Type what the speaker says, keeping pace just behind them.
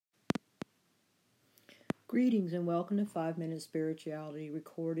Greetings and welcome to 5 Minute Spirituality,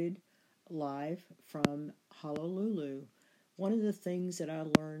 recorded live from Honolulu. One of the things that I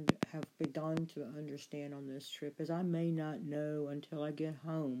have begun to understand on this trip is I may not know until I get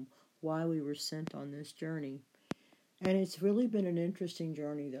home why we were sent on this journey. And it's really been an interesting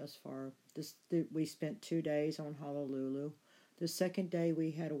journey thus far. We spent 2 days on Honolulu. The second day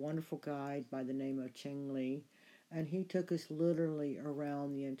we had a wonderful guide by the name of Cheng Li, and he took us literally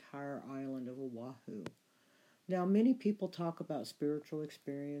around the entire island of Oahu. Now, many people talk about spiritual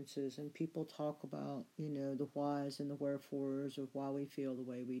experiences, and people talk about, the whys and the wherefores of why we feel the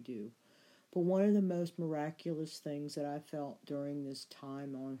way we do. But one of the most miraculous things that I felt during this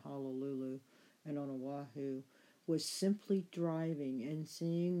time on Honolulu and on Oahu was simply driving and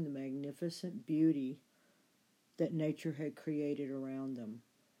seeing the magnificent beauty that nature had created around them.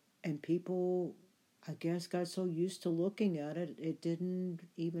 And people, I guess, got so used to looking at it, it didn't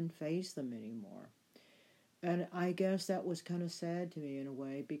even faze them anymore. And I guess that was kind of sad to me in a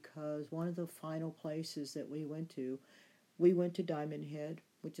way, because one of the final places that we went to Diamond Head,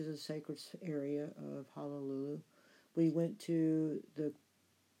 which is a sacred area of Honolulu. We went to the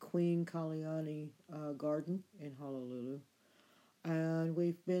Queen Kaliani Garden in Honolulu. And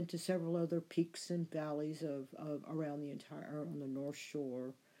we've been to several other peaks and valleys of around on the North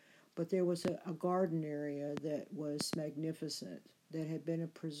Shore. But there was a garden area that was magnificent, that had been a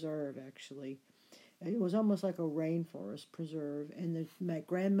preserve, actually. It was almost like a rainforest preserve, and my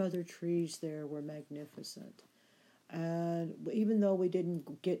grandmother trees there were magnificent. And even though we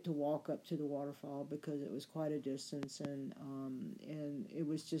didn't get to walk up to the waterfall because it was quite a distance, and it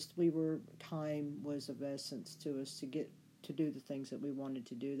was just time was of essence to us to get to do the things that we wanted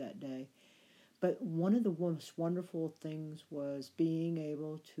to do that day. But one of the most wonderful things was being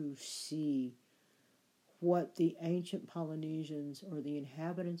able to see what the ancient Polynesians or the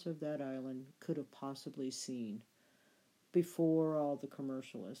inhabitants of that island could have possibly seen before all the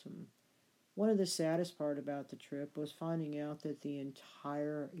commercialism. One of the saddest part about the trip was finding out that the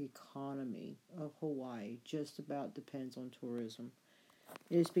entire economy of Hawaii just about depends on tourism.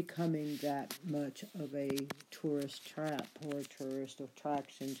 It is becoming that much of a tourist trap or a tourist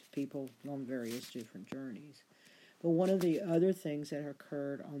attraction to people on various different journeys. But one of the other things that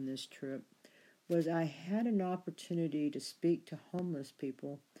occurred on this trip was I had an opportunity to speak to homeless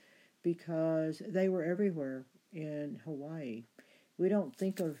people, because they were everywhere in Hawaii. We don't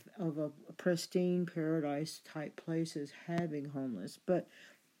think of a pristine paradise type place as having homeless, but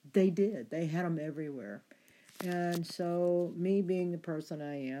they did. They had them everywhere. And so, me being the person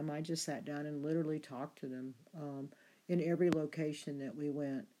I am, I just sat down and literally talked to them in every location that we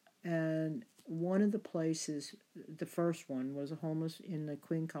went. And one of the places, the first one, was a homeless in the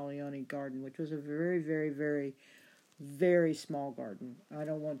Queen Kaliani Garden, which was a very, very, very, very small garden. I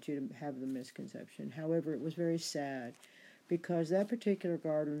don't want you to have the misconception. However, it was very sad, because that particular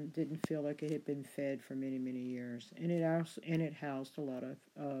garden didn't feel like it had been fed for many, many years. And it housed a lot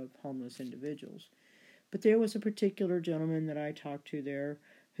of homeless individuals. But there was a particular gentleman that I talked to there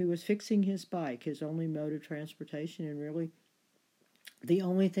who was fixing his bike, his only mode of transportation, and really the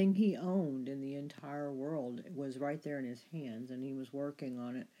only thing he owned in the entire world was right there in his hands, and he was working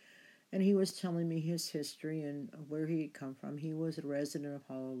on it. And he was telling me his history and where he had come from. He was a resident of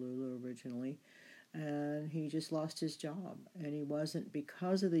Honolulu originally, and he just lost his job. And he wasn't,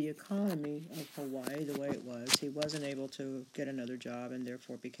 because of the economy of Hawaii the way it was, he wasn't able to get another job and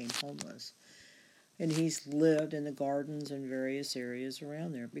therefore became homeless. And he's lived in the gardens in various areas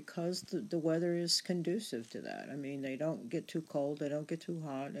around there because the weather is conducive to that. I mean, they don't get too cold, they don't get too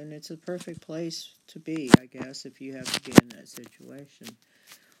hot, and it's a perfect place to be, I guess, if you have to be in that situation.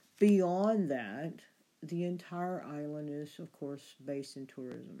 Beyond that, the entire island is, of course, based in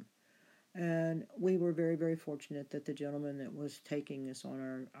tourism. And we were very, very fortunate that the gentleman that was taking us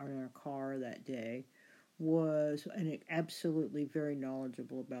on our car that day was absolutely very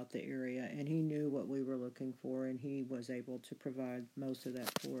knowledgeable about the area, and he knew what we were looking for, and he was able to provide most of that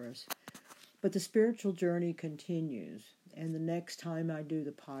for us. But the spiritual journey continues, and the next time I do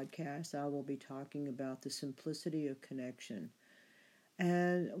the podcast, I will be talking about the simplicity of connection.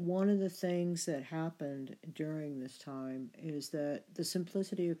 And one of the things that happened during this time is that the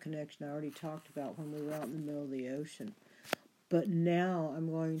simplicity of connection I already talked about when we were out in the middle of the ocean. But now I'm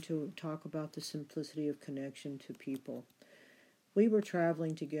going to talk about the simplicity of connection to people. We were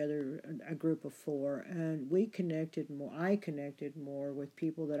traveling together, a group of 4, and we connected more. I connected more with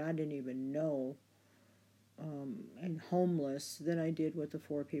people that I didn't even know and homeless than I did with the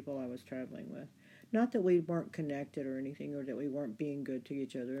 4 people I was traveling with. Not that we weren't connected or anything, or that we weren't being good to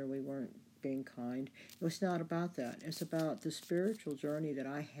each other, or we weren't being kind. It was not about that. It's about the spiritual journey that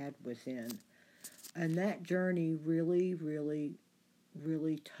I had within. And that journey really, really,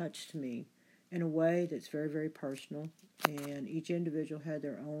 really touched me in a way that's very, very personal. And each individual had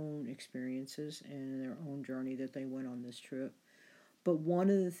their own experiences and their own journey that they went on this trip. But one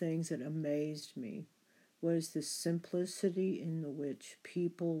of the things that amazed me was the simplicity in which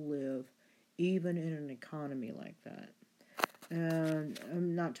people live, even in an economy like that. And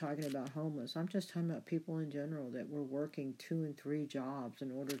I'm not talking about homeless. I'm just talking about people in general that were working 2 and 3 jobs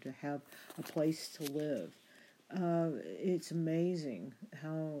in order to have a place to live. It's amazing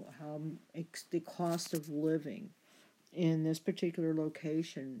how the cost of living in this particular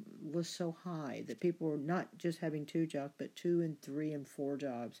location was so high that people were not just having 2 jobs, but 2 and 3 and 4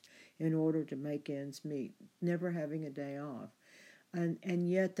 jobs in order to make ends meet, never having a day off. And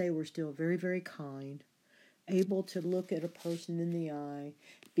yet they were still very, very kind, able to look at a person in the eye,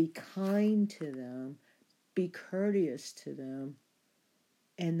 be kind to them, be courteous to them,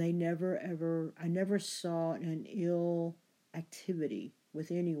 and I never saw an ill activity with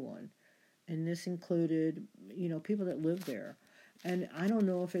anyone. And this included, people that live there. And I don't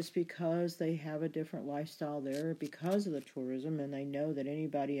know if it's because they have a different lifestyle there, because of the tourism, and they know that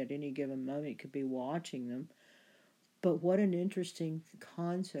anybody at any given moment could be watching them. But what an interesting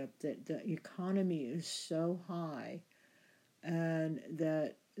concept that the economy is so high, and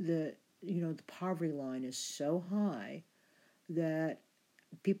that the poverty line is so high that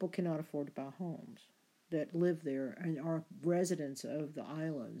people cannot afford to buy homes, that live there and are residents of the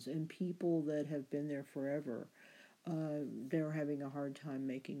islands, and people that have been there forever. They're having a hard time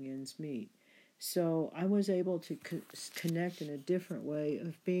making ends meet. So I was able to connect in a different way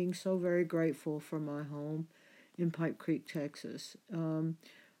of being so very grateful for my home in Pipe Creek, Texas.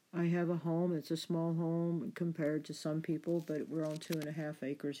 I have a home. It's a small home compared to some people, but we're on 2.5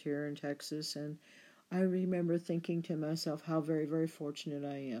 acres here in Texas. And I remember thinking to myself how very, very fortunate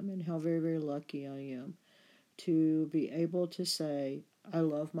I am and how very, very lucky I am to be able to say, I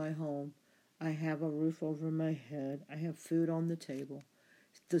love my home. I have a roof over my head. I have food on the table.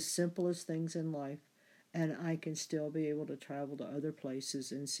 The simplest things in life. And I can still be able to travel to other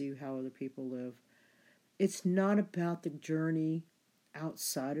places and see how other people live. It's not about the journey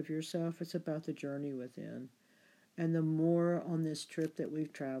outside of yourself. It's about the journey within. And the more on this trip that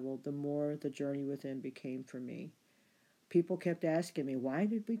we've traveled, the more the journey within became for me. People kept asking me, why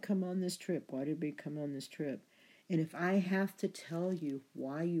did we come on this trip? Why did we come on this trip? And if I have to tell you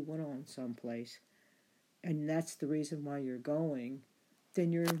why you went on someplace, and that's the reason why you're going,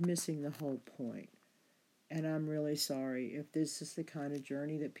 then you're missing the whole point. And I'm really sorry if this is the kind of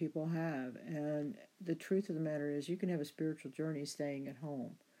journey that people have. And the truth of the matter is, you can have a spiritual journey staying at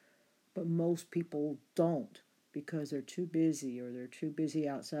home. But most people don't, because they're too busy, or they're too busy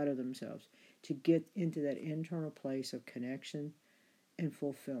outside of themselves to get into that internal place of connection and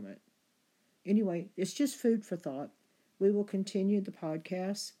fulfillment. Anyway, it's just food for thought. We will continue the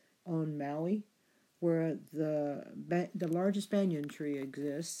podcast on Maui, where the largest banyan tree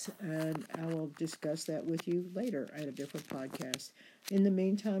exists, and I will discuss that with you later at a different podcast. In the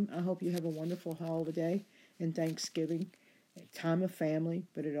meantime, I hope you have a wonderful holiday and Thanksgiving, a time of family,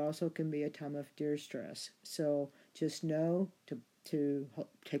 but it also can be a time of dear stress. So just know to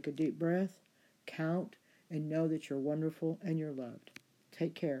take a deep breath, count, and know that you're wonderful and you're loved.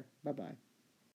 Take care. Bye-bye.